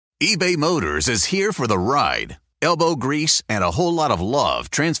eBay Motors is here for the ride. Elbow grease and a whole lot of love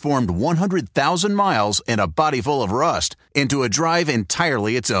transformed 100,000 miles and a body full of rust into a drive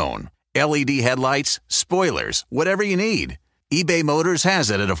entirely its own. LED headlights, spoilers, whatever you need. eBay Motors has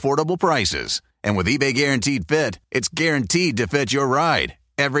it at affordable prices. And with eBay Guaranteed Fit, it's guaranteed to fit your ride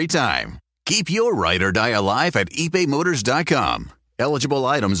every time. Keep your ride or die alive at ebaymotors.com. Eligible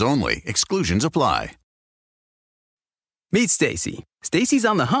items only. Exclusions apply. Meet Stacy. Stacy's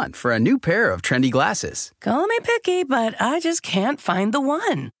on the hunt for a new pair of trendy glasses. Call me picky, but I just can't find the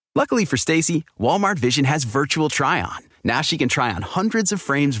one. Luckily for Stacy, Walmart Vision has virtual try-on. Now she can try on hundreds of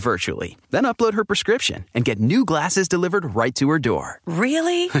frames virtually, then upload her prescription and get new glasses delivered right to her door.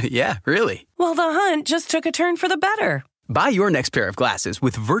 Really? Yeah, really. Well, the hunt just took a turn for the better. Buy your next pair of glasses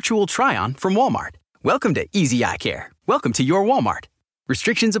with virtual try-on from Walmart. Welcome to Easy Eye Care. Welcome to your Walmart.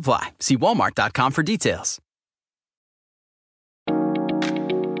 Restrictions apply. See walmart.com for details.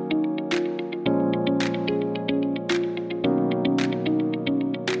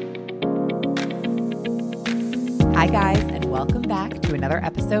 Hi guys, and welcome back to another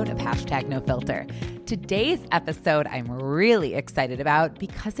episode of Hashtag No Filter. Today's episode I'm really excited about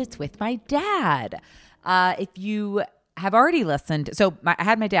because it's with my dad. If you have already listened, I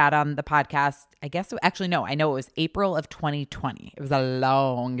had my dad on the podcast, I know it was April of 2020. It was a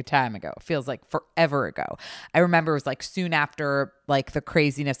long time ago. It feels like forever ago. I remember it was like soon after like the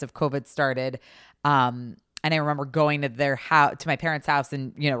craziness of COVID started. And I remember going to their house, to my parents' house,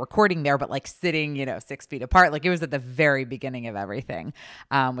 and recording there, but like sitting 6 feet apart. Like it was at the very beginning of everything,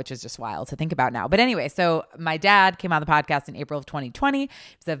 which is just wild to think about now. But anyway, so my dad came on the podcast in April of 2020. It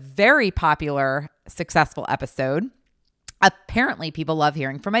was a very popular, successful episode. Apparently, people love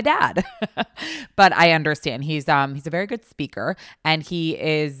hearing from my dad, but I understand he's a very good speaker, and he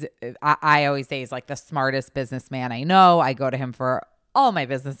is. I always say he's like the smartest businessman I know. I go to him for all my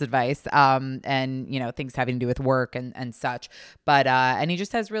business advice, and things having to do with work and such. But and he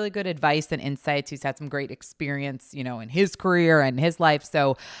just has really good advice and insights. He's had some great experience, in his career and his life.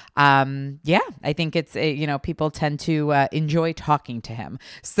 So, I think it's people tend to enjoy talking to him.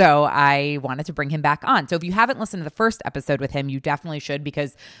 So I wanted to bring him back on. So if you haven't listened to the first episode with him, you definitely should,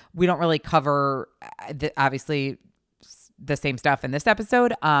 because we don't really cover obviously the same stuff in this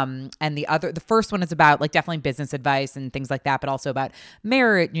episode. And the first one is about like definitely business advice and things like that, but also about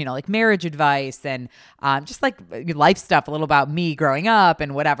marriage, like marriage advice and just like life stuff, a little about me growing up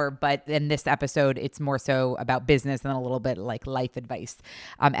and whatever. But in this episode, it's more so about business and then a little bit like life advice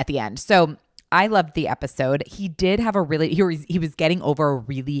at the end. So I loved the episode. He did have he was getting over a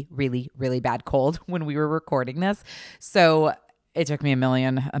really, really, really bad cold when we were recording this. So it took me a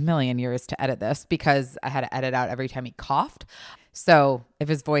million years to edit this because I had to edit out every time he coughed. So if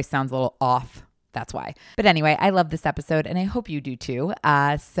his voice sounds a little off, that's why. But anyway, I love this episode and I hope you do too.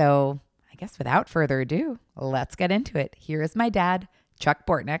 So I guess without further ado, let's get into it. Here is my dad, Chuck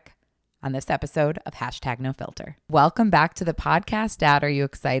Bortnick, on this episode of Hashtag No Filter. Welcome back to the podcast, Dad. Are you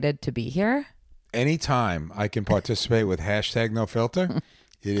excited to be here? Anytime I can participate with Hashtag No Filter,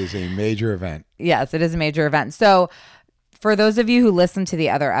 it is a major event. Yes, it is a major event. So for those of you who listened to the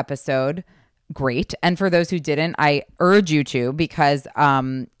other episode, great. And for those who didn't, I urge you to, because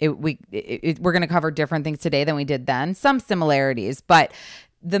we're going to cover different things today than we did then. Some similarities, but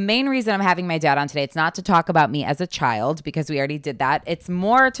the main reason I'm having my dad on today, it's not to talk about me as a child, because we already did that. It's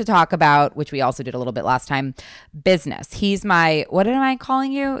more to talk about, which we also did a little bit last time, business. He's my, what am I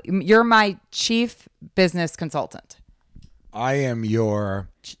calling you? You're my chief business consultant. I am your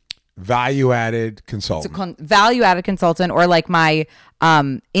value-added consultant. Value-added consultant, or like my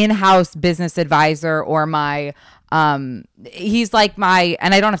in-house business advisor, or my he's like my,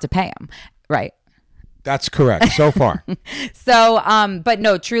 and I don't have to pay him, right? That's correct so far. So, but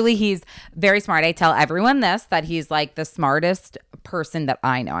no, truly, he's very smart. I tell everyone this, that he's like the smartest person that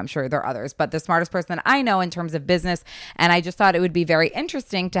I know. I'm sure there are others, but the smartest person that I know in terms of business. And I just thought it would be very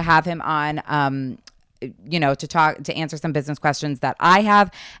interesting to have him on, to answer some business questions that I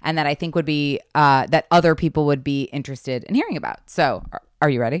have and that I think would be, that other people would be interested in hearing about. So are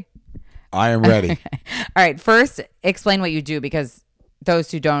you ready? I am ready. All right. First, explain what you do, because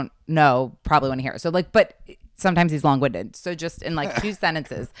those who don't know probably want to hear it. So but sometimes he's long-winded. So just in like 2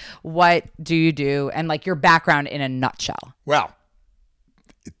 sentences, what do you do, and like your background in a nutshell? Well,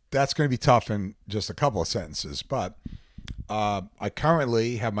 that's going to be tough in just a couple of sentences, but I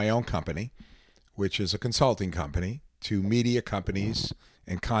currently have my own company, which is a consulting company to media companies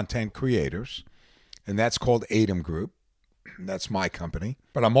and content creators, and that's called ADAM Group. That's my company.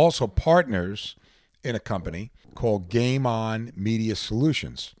 But I'm also partners in a company called Game On Media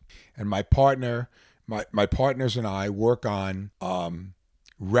Solutions. And my partners and I work on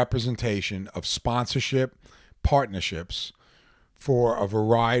representation of sponsorship partnerships for a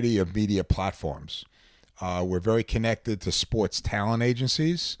variety of media platforms. We're very connected to sports talent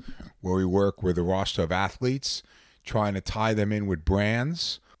agencies, where we work with a roster of athletes, trying to tie them in with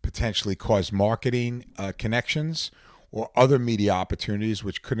brands, potentially cause marketing connections, or other media opportunities,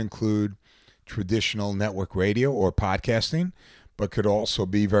 which could include traditional network radio or podcasting, but could also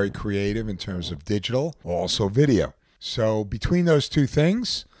be very creative in terms of digital, also video. So between those two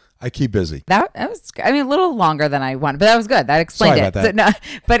things, I keep busy. That was, I mean, a little longer than I wanted, but that was good. That explained Sorry it. about that. So, no,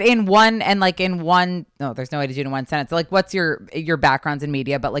 but no, there's no way to do it in one sentence. So, like, what's your backgrounds in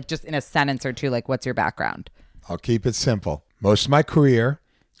media? But like, just in a sentence or two, like, what's your background? I'll keep it simple. Most of my career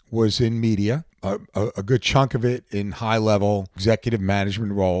was in media, a good chunk of it in high-level executive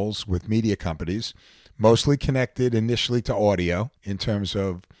management roles with media companies, mostly connected initially to audio in terms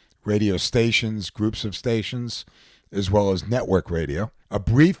of radio stations, groups of stations, as well as network radio. A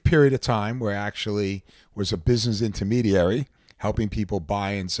brief period of time where I actually was a business intermediary, helping people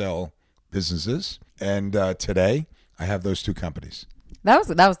buy and sell businesses. And today, I have those two companies. That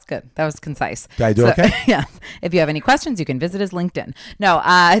was good. That was concise. Did I do okay? Yeah. If you have any questions, you can visit his LinkedIn. No,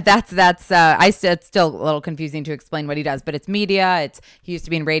 it's still a little confusing to explain what he does, but it's media. He used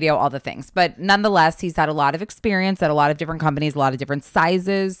to be in radio, all the things. But nonetheless, he's had a lot of experience at a lot of different companies, a lot of different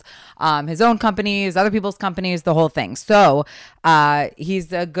sizes, his own companies, other people's companies, the whole thing. So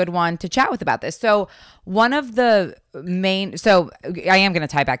he's a good one to chat with about this. So one of the I am going to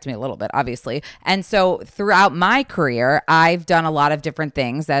tie back to me a little bit, obviously. And so throughout my career, I've done a lot of different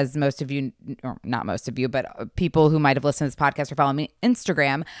things, as most of you, or not most of you, but people who might have listened to this podcast or follow me on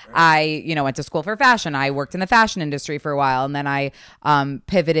Instagram. I, went to school for fashion. I worked in the fashion industry for a while. And then I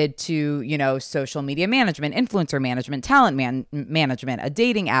pivoted to, social media management, influencer management, talent management, a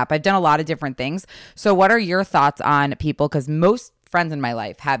dating app. I've done a lot of different things. So what are your thoughts on people? Because most friends in my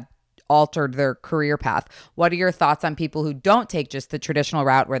life have altered their career path. What are your thoughts on people who don't take just the traditional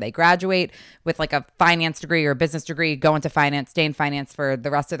route where they graduate with like a finance degree or a business degree, go into finance, stay in finance for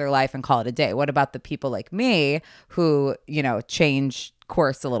the rest of their life and call it a day? What about the people like me who, change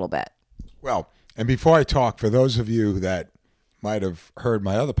course a little bit? Well, and before I talk, for those of you that might have heard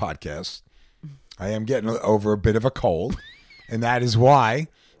my other podcast, I am getting over a bit of a cold, and that is why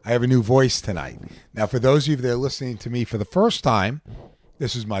I have a new voice tonight. Now, for those of you that are listening to me for the first time,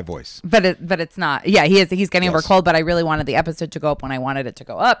 this is my voice. But it's not. Yeah, he's getting over cold, but I really wanted the episode to go up when I wanted it to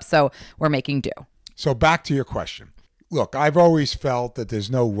go up, so we're making do. So back to your question. Look, I've always felt that there's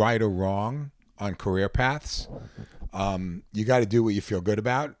no right or wrong on career paths. You got to do what you feel good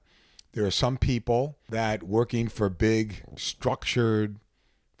about. There are some people that working for big, structured,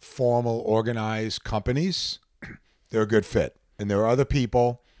 formal, organized companies, they're a good fit. And there are other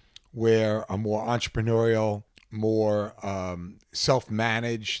people where a more entrepreneurial, more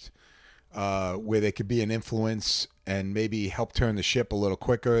self-managed, where they could be an influence and maybe help turn the ship a little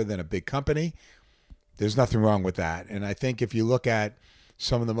quicker than a big company. There's nothing wrong with that. And I think if you look at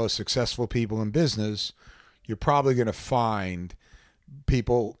some of the most successful people in business, you're probably going to find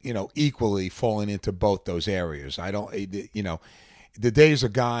people, equally falling into both those areas. The days are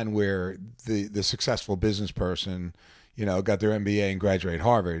gone where the successful business person, got their MBA and graduated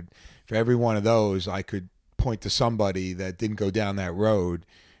Harvard. For every one of those, I could point to somebody that didn't go down that road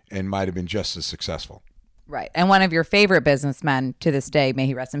and might have been just as successful. Right. And one of your favorite businessmen to this day, may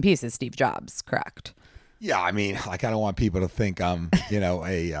he rest in peace, is Steve Jobs, correct? Yeah, I mean, I don't want people to think I'm,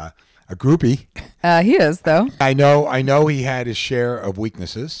 a groupie. He is, though. I know he had his share of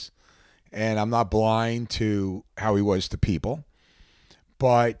weaknesses, and I'm not blind to how he was to people,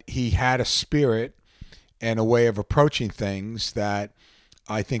 but he had a spirit and a way of approaching things that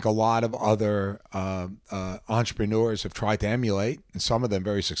I think a lot of other entrepreneurs have tried to emulate, and some of them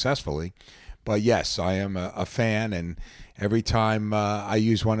very successfully. But yes, I am a fan, and every time I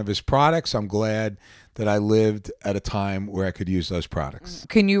use one of his products, I'm glad that I lived at a time where I could use those products.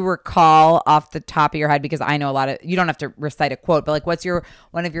 Can you recall off the top of your head, because I know you don't have to recite a quote, but like what's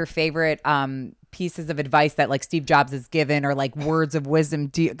one of your favorite pieces of advice that like Steve Jobs has given, or like words of wisdom?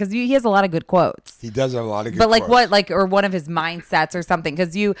 Because he has a lot of good quotes. He does have a lot of good quotes. But like quotes. what, like, or one of his mindsets or something?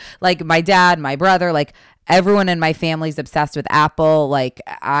 Because like my dad, my brother, like everyone in my family's obsessed with Apple. Like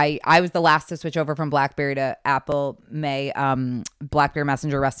I was the last to switch over from BlackBerry to Apple. BlackBerry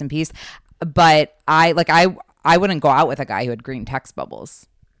Messenger, rest in peace. But I wouldn't go out with a guy who had green text bubbles.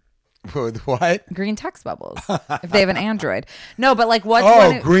 With what? Green text bubbles. If they have an Android. No, but like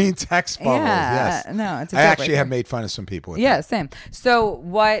what's green text bubbles. Yeah, yes. No, it's a I joke actually have made fun of some people with that. Same. So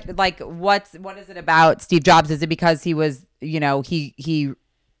what is it about Steve Jobs? Is it because he was, he didn't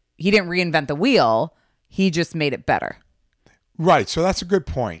reinvent the wheel, he just made it better? Right. So that's a good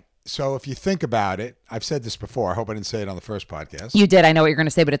point. So if you think about it, I've said this before. I hope I didn't say it on the first podcast. You did. I know what you're going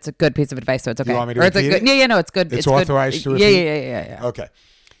to say, but it's a good piece of advice, so it's okay. You want me to or it's a repeat good, it? Yeah, no, it's good. It's good. authorized to repeat? Yeah. Okay.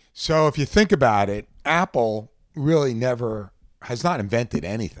 So if you think about it, Apple really never has not invented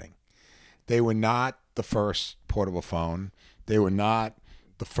anything. They were not the first portable phone. They were not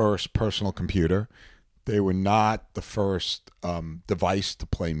the first personal computer. They were not the first device to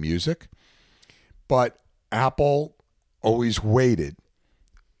play music. But Apple always waited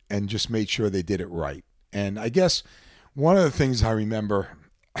and just made sure they did it right. And I guess one of the things I remember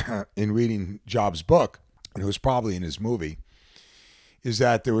in reading Jobs' book, and it was probably in his movie, is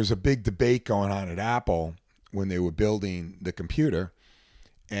that there was a big debate going on at Apple when they were building the computer,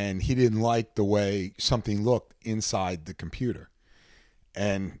 and he didn't like the way something looked inside the computer.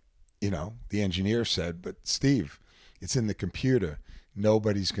 And, the engineer said, but Steve, it's in the computer.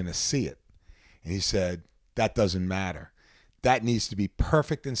 Nobody's going to see it. And he said, that doesn't matter. That needs to be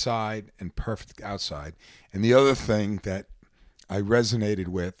perfect inside and perfect outside. And the other thing that I resonated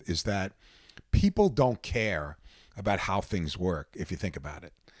with is that people don't care about how things work, if you think about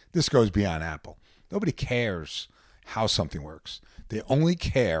it. This goes beyond Apple. Nobody cares how something works. They only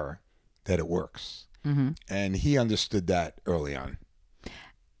care that it works. Mm-hmm. And he understood that early on.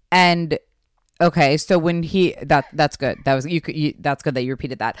 And okay, so when that's good. That's good that you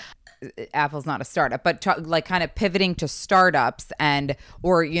repeated that. Apple's not a startup, but kind of pivoting to startups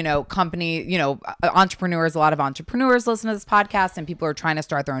or company, entrepreneurs. A lot of entrepreneurs listen to this podcast, and people are trying to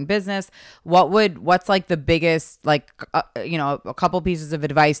start their own business. What's like the biggest, a couple pieces of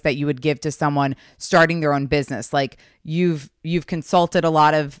advice that you would give to someone starting their own business? Like you've consulted a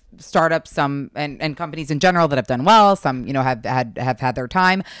lot of startups, some and companies in general that have done well. Some have had their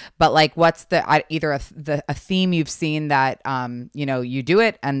time, but like what's either a theme you've seen that you do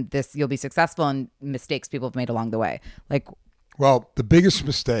it and you'll be successful, and mistakes people have made along the way? Well, the biggest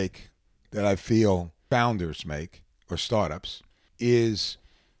mistake that I feel founders make, or startups, is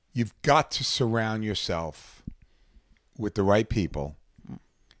you've got to surround yourself with the right people,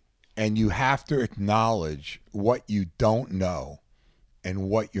 and you have to acknowledge what you don't know and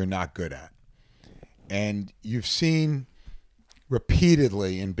what you're not good at. And you've seen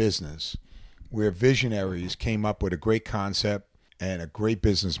repeatedly in business where visionaries came up with a great concept and a great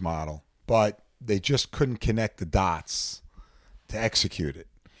business model, but they just couldn't connect the dots to execute it.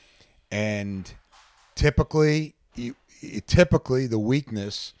 And typically the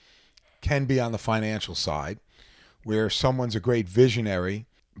weakness can be on the financial side, where someone's a great visionary,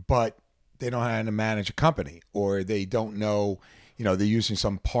 but they don't know how to manage a company, or they don't know, they're using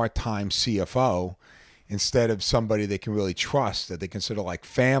some part-time CFO instead of somebody they can really trust, that they consider like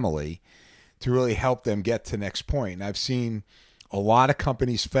family, to really help them get to the next point. And I've seen a lot of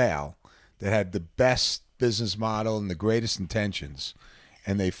companies fail that had the best business model and the greatest intentions,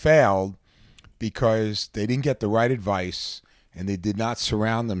 and they failed because they didn't get the right advice and they did not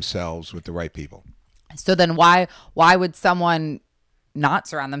surround themselves with the right people. So then why would someone not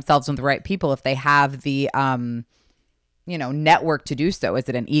surround themselves with the right people if they have the network to do so? Is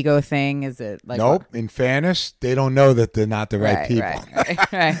it an ego thing? Is it like nope? In fairness, they don't know that they're not the right people.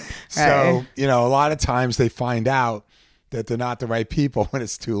 Right. So, a lot of times they find out that they're not the right people when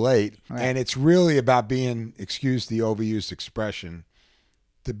it's too late. Right. And it's really about being, excuse the overused expression,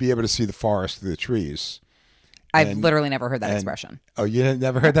 to be able to see the forest through the trees. I've literally never heard that expression. Oh, you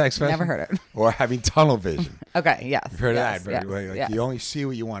never heard that expression? Never heard it. Or having tunnel vision. Okay, yes. You've heard yes, of that. Yes, yes. You only see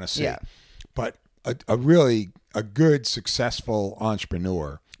what you want to see. Yeah. But a good, successful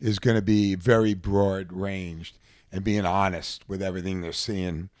entrepreneur is going to be very broad-ranged and being honest with everything they're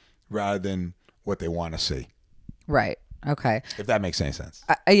seeing rather than what they want to see. Right. Okay. If that makes any sense.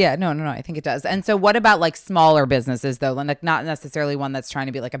 Yeah, no, I think it does. And so what about like smaller businesses though? Like not necessarily one that's trying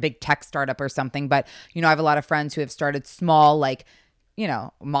to be like a big tech startup or something, but I have a lot of friends who have started small, like,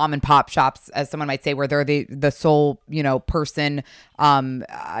 mom and pop shops, as someone might say, where they're the sole, person.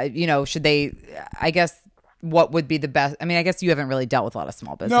 Should they, I guess, what would be the best? I mean, I guess you haven't really dealt with a lot of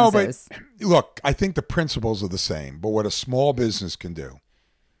small businesses. No, but look, I think the principles are the same, but what a small business can do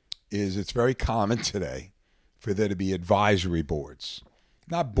is, it's very common today for there to be advisory boards,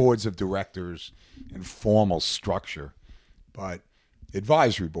 not boards of directors in formal structure, but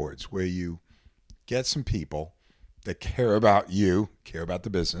advisory boards where you get some people that care about you, care about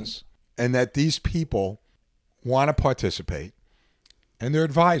the business, and that these people want to participate, and they're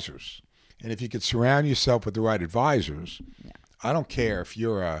advisors. And if you could surround yourself with the right advisors, I don't care if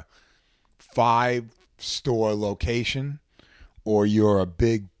you're a 5-store location or you're a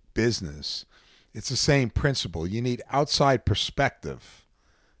big business. It's the same principle. You need outside perspective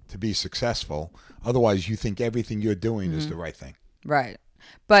to be successful. Otherwise, you think everything you're doing is Mm-hmm. the right thing. Right.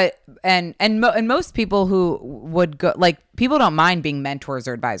 But and most people who would go, like, people don't mind being mentors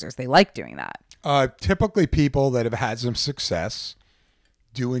or advisors. They like doing that. Typically, people that have had some success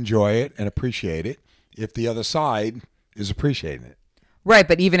do enjoy it and appreciate it if the other side is appreciating it. Right.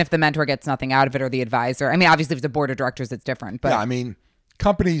 But even if the mentor gets nothing out of it or the advisor, I mean, obviously if it's a board of directors, it's different. But Yeah, I mean,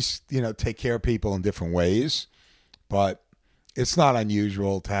 companies, take care of people in different ways, but it's not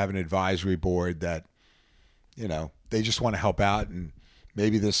unusual to have an advisory board that, they just want to help out and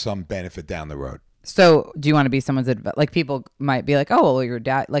maybe there's some benefit down the road. so do you want to be someone's like, people might be like, oh, well, your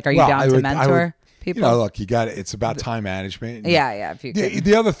dad, like, are you down to mentor people? Look, you got it. It's about time management. Yeah. If you could.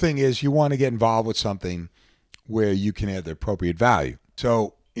 The other thing is you want to get involved with something where you can add the appropriate value.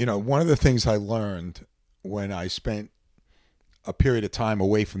 So, one of the things I learned when I spent a period of time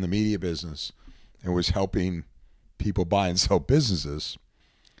away from the media business and was helping people buy and sell businesses,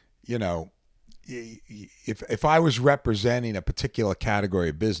 if I was representing a particular category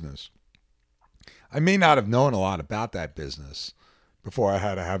of business, I may not have known a lot about that business before I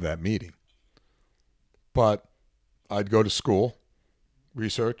had to have that meeting. But I'd go to school,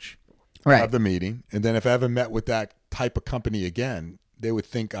 research, Right. have the meeting, and then if I ever met with that type of company again, they would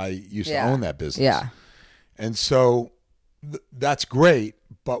think I used to own that business. Yeah. And so that's great,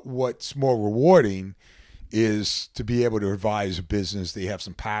 but what's more rewarding is to be able to advise a business that you have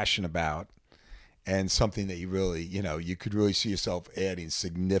some passion about and something that you really, you could really see yourself adding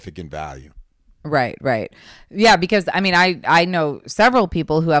significant value. Right. Yeah, because I mean, I know several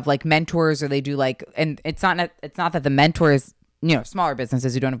people who have like mentors, or they do like, and it's not that the mentors, smaller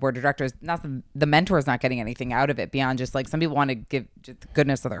businesses who don't have board of directors, not the mentor is not getting anything out of it beyond just like some people want to give just the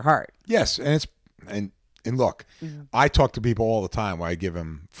goodness of their heart. Yes, and look, I talk to people all the time where I give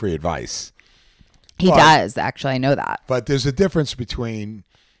them free advice. He does, actually. I know that. But there's a difference between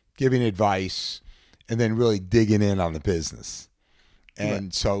giving advice and then really digging in on the business.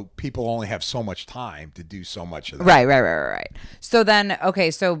 And so people only have so much time to do so much of that. Right. So then, okay,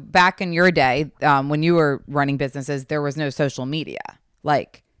 so back in your day, when you were running businesses, there was no social media.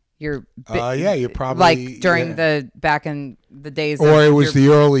 Like you're probably like during back in the days, or it was the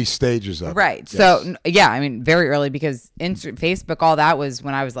early stages of it. Right. Yes. So I mean, very early, because Facebook, all that was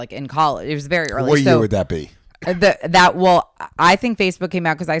when I was like in college. It was very early. What year would that be? I think Facebook came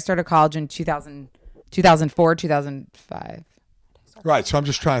out because I started college in 2004, 2005. Right. So I'm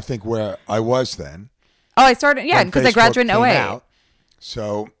just trying to think where I was then. Oh, I started, because I graduated in 08.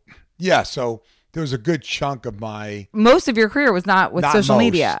 So, so there was a good chunk of my... Most of your career was not with social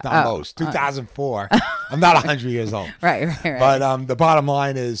media. Not most. 2004. I'm not 100 years old. Right. But the bottom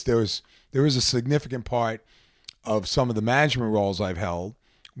line is there was a significant part of some of the management roles I've held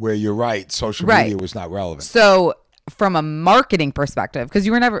where you're right, social media was not relevant. So from a marketing perspective, because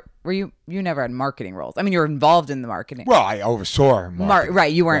you never had marketing roles. I mean, you were involved in the marketing. Well, I oversaw marketing.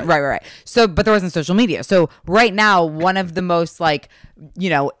 Right. You weren't right. So, but there wasn't social media. So right now, one of the most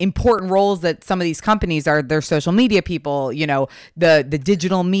important roles that some of these companies are their social media people, the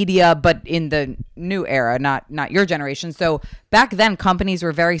digital media, but in the new era, not your generation. So back then companies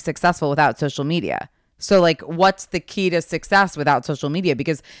were very successful without social media. So like, what's the key to success without social media?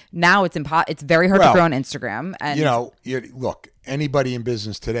 Because now it's very hard to grow on Instagram. And look, anybody in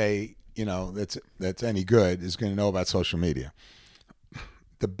business today, that's any good is going to know about social media.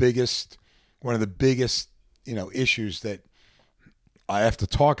 One of the biggest, issues that I have to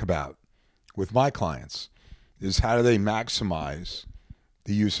talk about with my clients is how do they maximize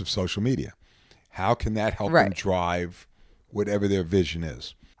the use of social media? How can that help them drive whatever their vision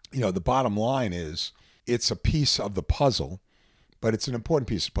is? The bottom line is, it's a piece of the puzzle, but it's an important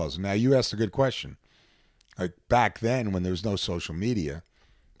piece of the puzzle. Now, you asked a good question. Like back then, when there was no social media,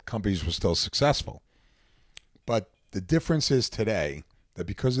 companies were still successful. But the difference is today that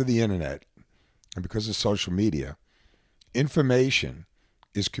because of the internet and because of social media, information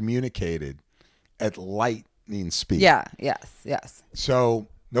is communicated at lightning speed. Yeah, yes. So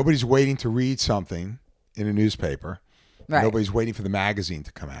nobody's waiting to read something in a newspaper. Right. Nobody's waiting for the magazine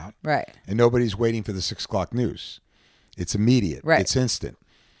to come out. Right. And nobody's waiting for the 6 o'clock news. It's immediate. Right. It's instant.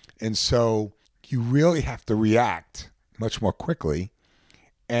 And so you really have to react much more quickly.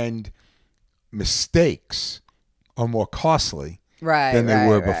 And mistakes are more costly than they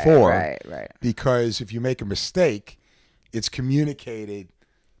were before. Right. Because if you make a mistake, it's communicated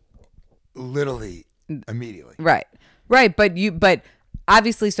literally immediately. Right. But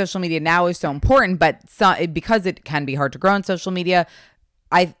obviously social media now is so important, but because it can be hard to grow on social media,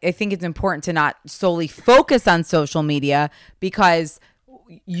 I think it's important to not solely focus on social media, because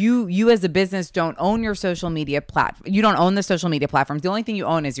you as a business don't own your social media platform. You don't own the social media platforms. The only thing you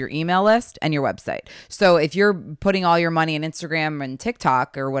own is your email list and your website. So if you're putting all your money in Instagram and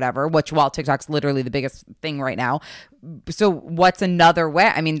TikTok or whatever, while TikTok's literally the biggest thing right now. So what's another way?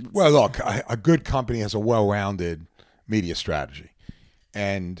 I mean, well, look, a good company has a well-rounded media strategy,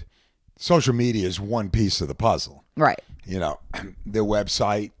 and social media is one piece of the puzzle. right. You know, their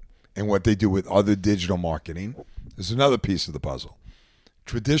website and what they do with other digital marketing is another piece of the puzzle.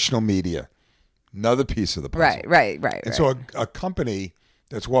 Traditional media, another piece of the puzzle. Right. And so a company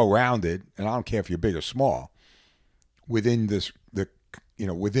that's well-rounded, and I don't care if you're big or small, within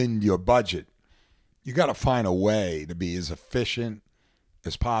within your budget, you got to find a way to be as efficient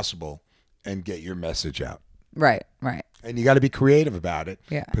as possible and get your message out. Right. And you got to be creative about it,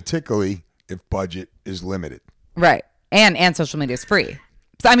 Yeah. particularly if budget is limited. Right. And social media is free.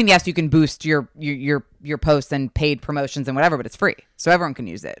 So I mean, yes, you can boost your posts and paid promotions and whatever, but it's free, so everyone can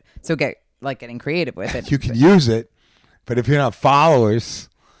use it. So getting creative with it. You can use it, but if you're not followers,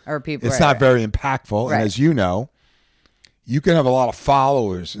 or people, it's not very impactful. Right. And as you know, you can have a lot of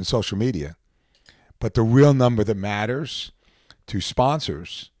followers in social media, but the real number that matters to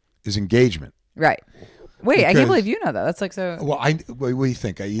sponsors is engagement. Right. Wait, I can't Because- believe you know that. That's like so. Well, what do you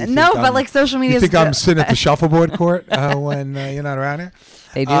think? You think No, but I'm- like social media. You think I'm sitting at the shuffleboard court when you're not around here?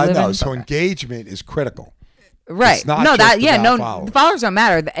 They do live no, in- so engagement is critical. Right. It's not no, just that yeah, about no, followers. the followers don't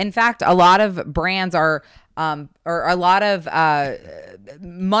matter. In fact, a lot of brands are or a lot of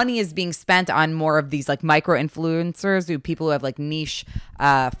money is being spent on more of these like micro influencers, people who have like niche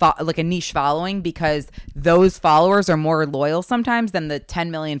like a niche following, because those followers are more loyal sometimes than the 10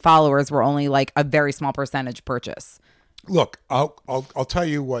 million followers where only like a very small percentage purchase. Look, I'll tell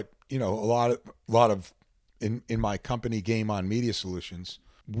you what, a lot of in my company, Game On Media Solutions,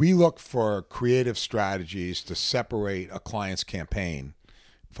 we look for creative strategies to separate a client's campaign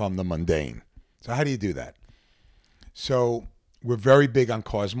from the mundane. So how do you do that? So we're very big on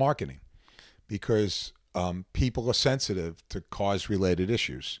cause marketing because people are sensitive to cause-related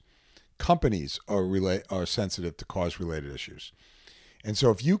issues. Companies are sensitive to cause-related issues. And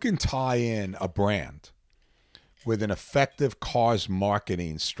so if you can tie in a brand with an effective cause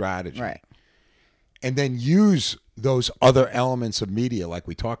marketing strategy, Right. and then use those other elements of media like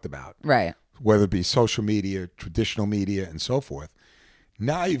we talked about, Right. whether it be social media, traditional media, and so forth,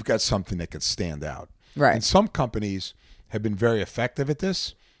 now you've got something that could stand out. Right. And some companies have been very effective at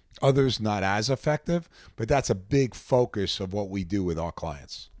this, others not as effective, but that's a big focus of what we do with our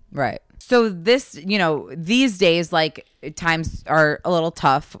clients. Right. So this, these days, like times are a little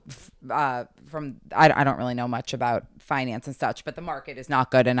tough. I don't really know much about finance and such, but the market is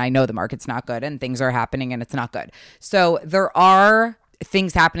not good, and I know the market's not good, and things are happening, and it's not good. So there are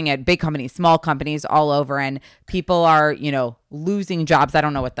things happening at big companies, small companies all over, and people are, losing jobs. I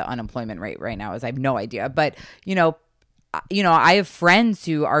don't know what the unemployment rate right now is. I have no idea, but I have friends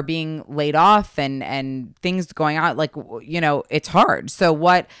who are being laid off and things going on. Like, it's hard. So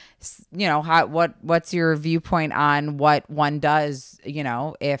what's your viewpoint on what one does,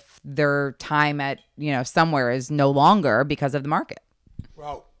 if their time at, somewhere is no longer because of the market?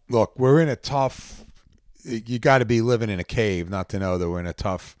 Well, look, we're in a tough, you got to be living in a cave not to know that we're in a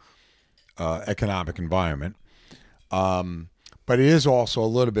tough economic environment. But it is also a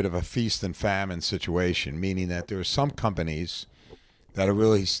little bit of a feast and famine situation, meaning that there are some companies that are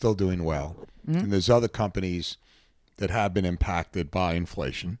really still doing well. Mm-hmm. And there's other companies that have been impacted by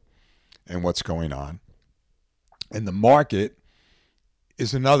inflation and what's going on. And the market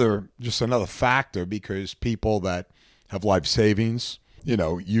is another factor, because people that have life savings,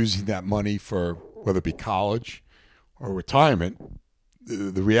 using that money for whether it be college or retirement,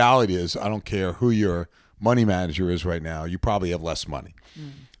 the reality is, I don't care who your money manager is right now, you probably have less money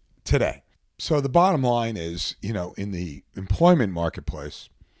today. So the bottom line is, in the employment marketplace,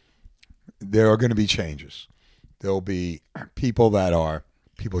 there are going to be changes. There'll be people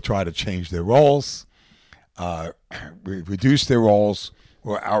try to change their roles, reduce their roles,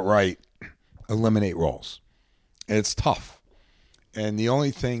 or outright eliminate roles. And it's tough. And the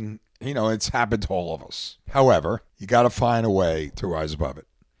only thing, it's happened to all of us. However, you got to find a way to rise above it.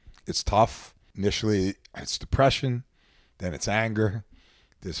 It's tough. Initially, it's depression, then it's anger,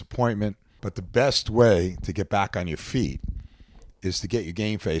 disappointment. But the best way to get back on your feet is to get your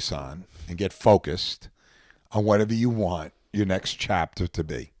game face on and get focused on whatever you want your next chapter to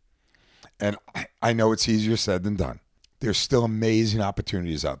be. And I know it's easier said than done. There's still amazing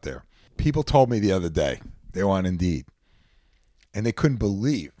opportunities out there. People told me the other day, they were on Indeed, and they couldn't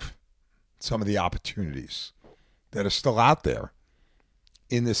believe some of the opportunities that are still out there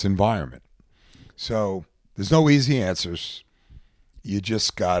in this environment. So there's no easy answers. you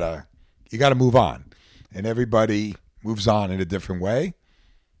gotta move on. And everybody moves on in a different way.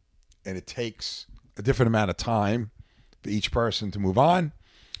 And it takes a different amount of time for each person to move on.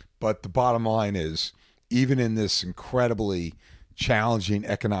 But the bottom line is, even in this incredibly challenging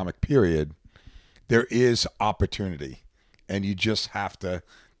economic period, there is opportunity. And you just have to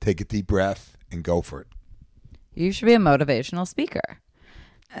take a deep breath and go for it. You should be a motivational speaker.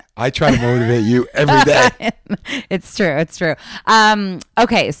 I try to motivate you every day. It's true. It's true.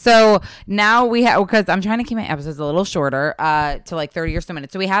 Okay. So now we have, because I'm trying to keep my episodes a little shorter, to like 30 or so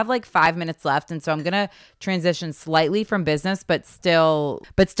minutes. So we have like 5 minutes left. And so I'm going to transition slightly from business, but still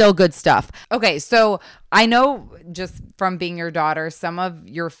good stuff. Okay. So I know, just from being your daughter, some of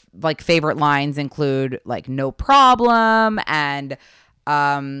your like favorite lines include like "no problem" and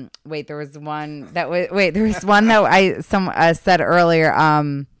there was one that I said earlier,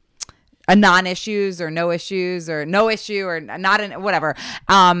 a non-issues or no issues or no issue or not in whatever.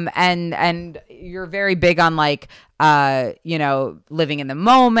 And you're very big on like, living in the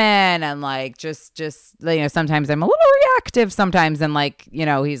moment and like, just, sometimes I'm a little reactive sometimes. And like,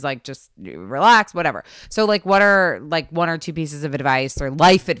 he's like, just relax, whatever. So like, what are like 1 or 2 pieces of advice or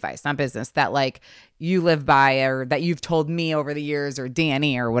life advice, not business, that like you live by or that you've told me over the years or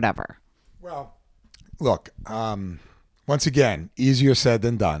Danny or whatever? Well, look, once again, easier said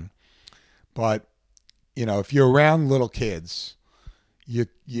than done. But, if you're around little kids, you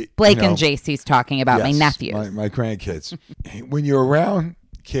Blake and JC's talking about my nephews. My grandkids. When you're around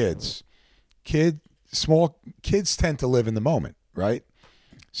small kids tend to live in the moment, right?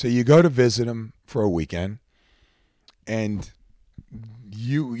 So you go to visit them for a weekend and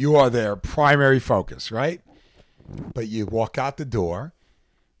you are their primary focus, right? But you walk out the door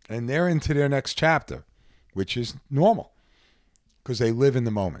and they're into their next chapter, which is normal because they live in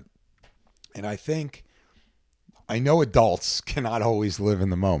the moment. And I know adults cannot always live in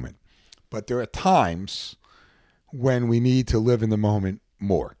the moment, but there are times when we need to live in the moment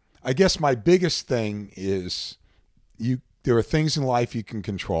more. I guess my biggest thing is there are things in life you can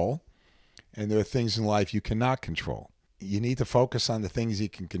control, and there are things in life you cannot control. You need to focus on the things you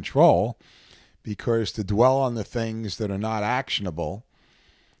can control, because to dwell on the things that are not actionable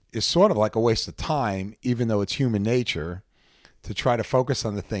is sort of like a waste of time, even though it's human nature to try to focus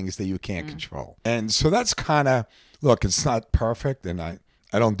on the things that you can't control. And so that's kind of, look, it's not perfect, and I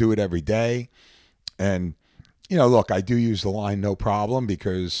don't do it every day. And, look, I do use the line "no problem"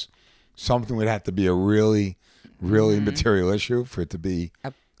 because something would have to be a really, really material issue for it to be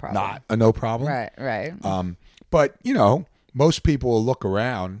not a no problem. Right. But, most people will look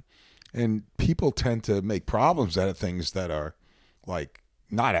around and people tend to make problems out of things that are like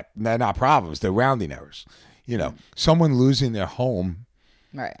they're not problems, they're rounding errors. Someone losing their home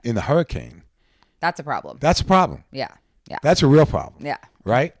in the hurricane. That's a problem. Yeah. That's a real problem. Yeah.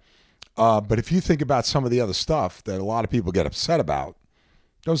 Right? But if you think about some of the other stuff that a lot of people get upset about,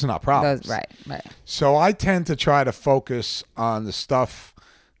 those are not problems. Right. So I tend to try to focus on the stuff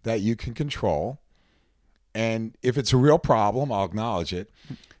that you can control. And if it's a real problem, I'll acknowledge it.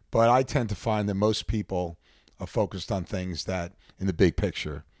 But I tend to find that most people are focused on things that, in the big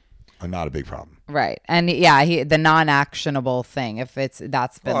picture, are not a big problem. Right. And the non-actionable thing, if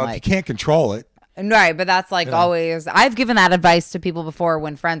that's been if you can't control it. Right. But that's like always, I've given that advice to people before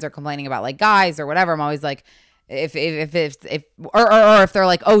when friends are complaining about like guys or whatever. I'm always like, if they're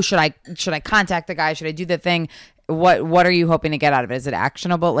like, oh, should I contact the guy? Should I do the thing? What are you hoping to get out of it? Is it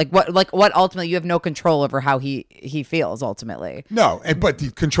actionable? What ultimately you have no control over how he feels ultimately. No, but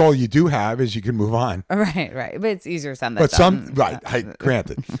the control you do have is you can move on. Right. But it's easier said than done. I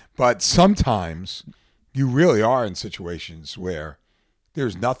granted. But sometimes you really are in situations where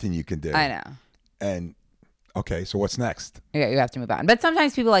there's nothing you can do. I know. And okay, so what's next? Yeah, you have to move on. But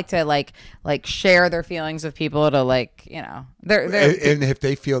sometimes people like to like share their feelings with people to like, they're and if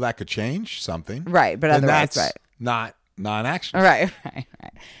they feel that could change something. Right, but otherwise, that's not non-action. Right.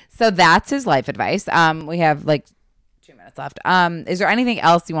 So that's his life advice. We have like 2 minutes left. Is there anything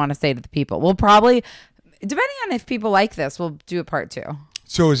else you want to say to the people? We'll probably, depending on if people like this, we'll do a part 2.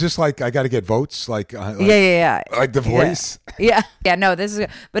 So is this like I got to get votes? Like yeah. Like The Voice? Yeah. No, this is,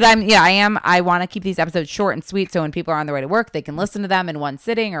 but I want to keep these episodes short and sweet. So when people are on their way to work, they can listen to them in one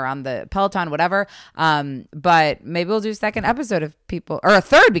sitting or on the Peloton, whatever. But maybe we'll do a second episode if people, or a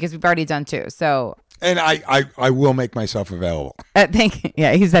third, because we've already done 2. So. And I will make myself available.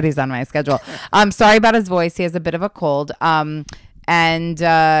 He said he's on my schedule. Sorry about his voice. He has a bit of a cold. And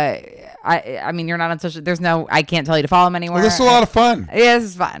I mean, you're not on social. I can't tell you to follow him anywhere. Well, this is a lot of fun. Yeah, this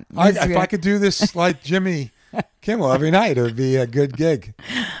is fun. If I could do this like Jimmy Kimmel every night, it would be a good gig.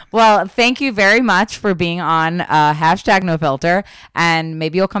 Well, thank you very much for being on hashtag No Filter, and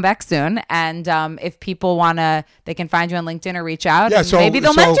maybe you'll come back soon. And if people want to, they can find you on LinkedIn or reach out. Yeah, maybe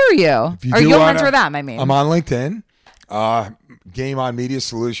they'll mentor you, or you'll mentor them. I mean, I'm on LinkedIn. Game On Media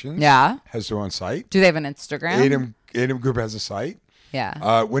Solutions. Yeah, has their own site. Do they have an Instagram? Adam Group has a site.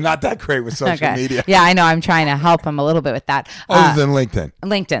 Yeah. We're not that great with social media. Yeah, I know. I'm trying to help them a little bit with that. Other than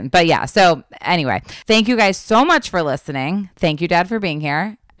LinkedIn. But yeah. So anyway, thank you guys so much for listening. Thank you, Dad, for being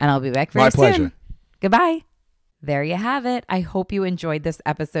here. And I'll be back very soon. My pleasure. Goodbye. There you have it. I hope you enjoyed this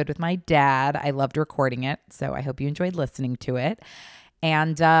episode with my dad. I loved recording it, so I hope you enjoyed listening to it.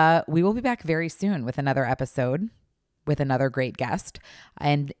 And we will be back very soon with another episode with another great guest.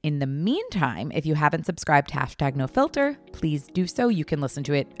 And in the meantime, if you haven't subscribed to hashtag No Filter, please do so. You can listen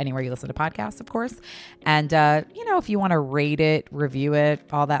to it anywhere you listen to podcasts, of course. And, if you want to rate it, review it,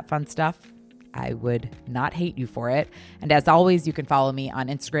 all that fun stuff, I would not hate you for it. And as always, you can follow me on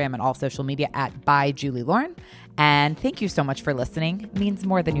Instagram and all social media at @ByJulieLauren. And thank you so much for listening. It means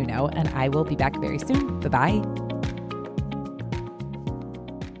more than you know. And I will be back very soon. Bye-bye.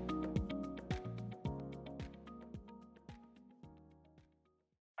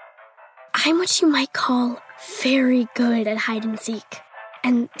 I'm what you might call very good at hide and seek.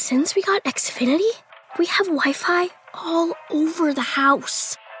 And since we got Xfinity, we have Wi-Fi all over the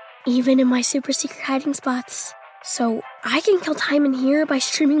house. Even in my super secret hiding spots. So I can kill time in here by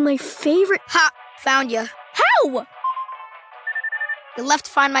streaming my favorite... Ha! Found you. How? You left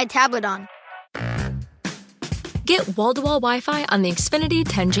Find My tablet on. Get wall-to-wall Wi-Fi on the Xfinity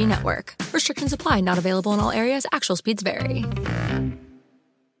 10G network. Restrictions apply. Not available in all areas. Actual speeds vary.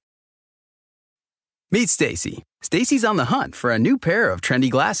 Meet Stacy. Stacy's on the hunt for a new pair of trendy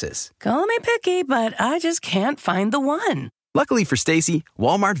glasses. Call me picky, but I just can't find the one. Luckily for Stacy,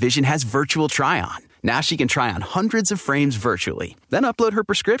 Walmart Vision has virtual try-on. Now she can try on hundreds of frames virtually, then upload her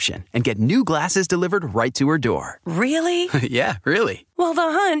prescription and get new glasses delivered right to her door. Really? Yeah, really. Well, the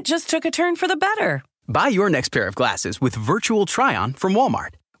hunt just took a turn for the better. Buy your next pair of glasses with virtual try-on from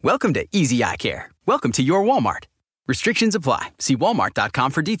Walmart. Welcome to Easy Eye Care. Welcome to your Walmart. Restrictions apply. See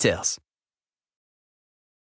walmart.com for details.